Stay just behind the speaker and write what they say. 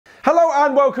Hello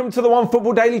and welcome to the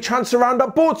OneFootball Daily Transfer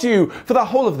Roundup, brought to you for the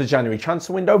whole of the January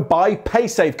transfer window by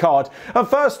PaySafeCard. And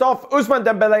first off, Ousmane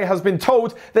Dembele has been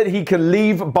told that he can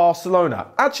leave Barcelona.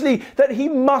 Actually, that he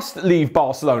must leave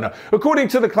Barcelona. According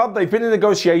to the club, they've been in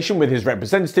negotiation with his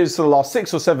representatives for the last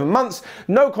 6 or 7 months.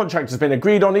 No contract has been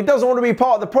agreed on. He doesn't want to be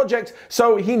part of the project,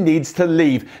 so he needs to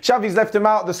leave. Xavi's left him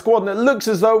out of the squad, and it looks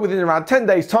as though within around 10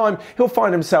 days' time, he'll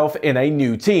find himself in a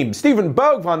new team. Steven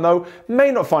Bergwijn, though,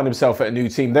 may not find himself at a new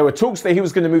team. There were talks that he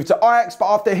was going to move to Ajax, but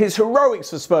after his heroics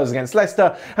for Spurs against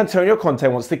Leicester, Antonio Conte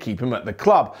wants to keep him at the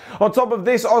club. On top of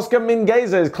this, Oscar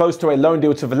Mingueza is close to a loan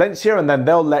deal to Valencia, and then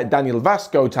they'll let Daniel Vaz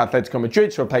go to Atletico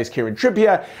Madrid to replace Kieran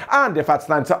Trippier. And if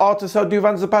Atlanta are to sell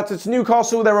Duvan Zapata to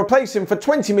Newcastle, they'll replace him for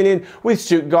 20 million with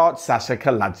Stuttgart Sasha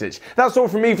Kalajic. That's all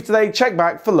from me for today. Check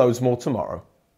back for loads more tomorrow.